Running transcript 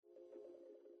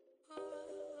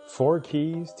4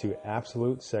 keys to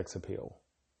absolute sex appeal: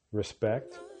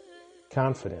 respect,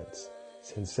 confidence,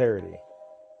 sincerity,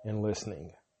 and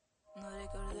listening. No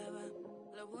recordaba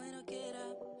lo bueno que era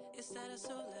estar a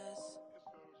solas,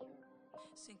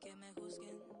 sin que me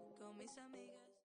juzguen con mis amigas.